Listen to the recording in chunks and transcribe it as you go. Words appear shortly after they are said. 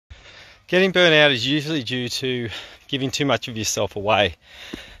Getting burnt out is usually due to giving too much of yourself away.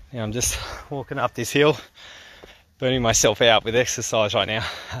 Now I'm just walking up this hill, burning myself out with exercise right now.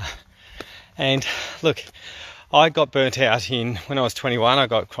 And look, I got burnt out when I was 21. I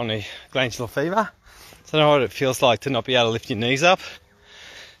got chronic glandular fever. So I know what it feels like to not be able to lift your knees up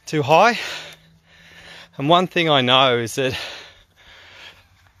too high. And one thing I know is that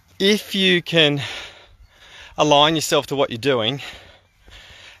if you can align yourself to what you're doing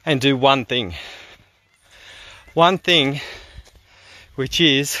and do one thing, which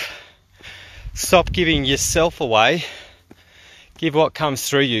is stop giving yourself away, give what comes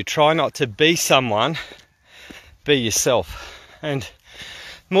through you. Try not to be someone, be yourself. And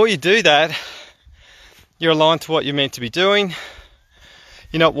the more you do that, you're aligned to what you're meant to be doing.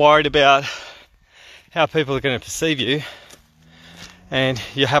 You're not worried about how people are going to perceive you, and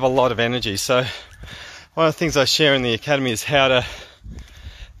you have a lot of energy. So one of the things I share in the academy is how to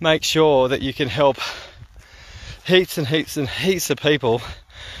make sure that you can help heaps and heaps and heaps of people.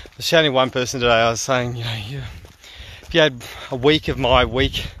 I was shouting at one person today, I was saying, if you had a week of my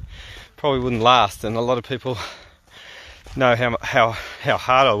week, probably wouldn't last. And a lot of people know how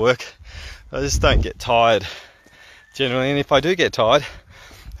hard I work. I just don't get tired generally, and if I do get tired,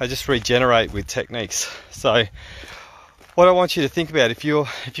 I just regenerate with techniques. So what I want you to think about, if you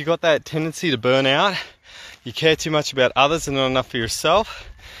got that tendency to burn out, you care too much about others and not enough for yourself.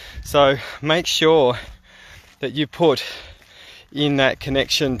 So make sure that you put in that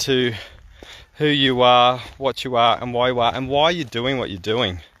connection to who you are, what you are, and why you are, and why you're doing what you're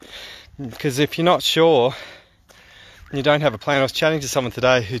doing. Because if you're not sure, and you don't have a plan, I was chatting to someone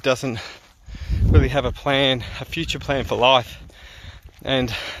today who doesn't really have a plan, a future plan for life,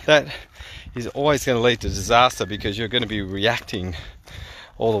 and that is always going to lead to disaster, because you're going to be reacting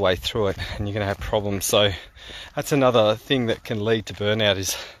all the way through it and you're going to have problems. So that's another thing that can lead to burnout,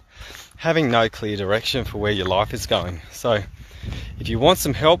 is having no clear direction for where your life is going. So if you want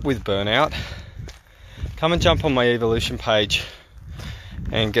some help with burnout, come and jump on my evolution page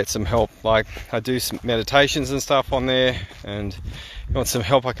and get some help. Like, I do some meditations and stuff on there, and if you want some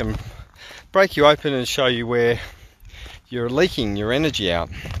help, I can break you open and show you where you're leaking your energy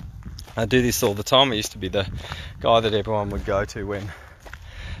out. I do this all the time. I used to be the guy that everyone would go to when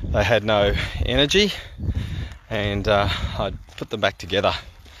they had no energy, and I'd put them back together.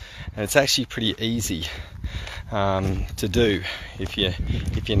 And it's actually pretty easy to do if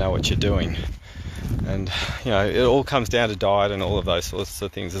you know what you're doing. And it all comes down to diet and all of those sorts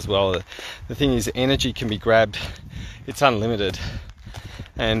of things as well. The thing is, energy can be grabbed. It's unlimited.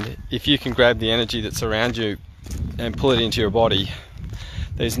 And if you can grab the energy that's around you and pull it into your body,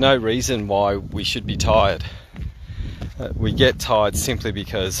 there's no reason why we should be tired. We get tired simply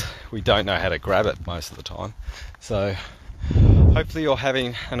because we don't know how to grab it most of the time. So hopefully you're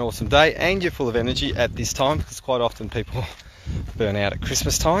having an awesome day and you're full of energy at this time, because quite often people burn out at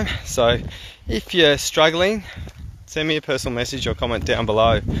Christmas time. So if you're struggling, send me a personal message or comment down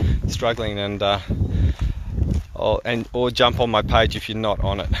below, struggling, or jump on my page if you're not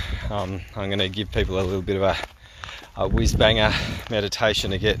on it. I'm going to give people a little bit of a whiz banger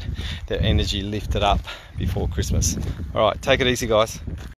meditation to get their energy lifted up before Christmas. All right, take it easy, guys.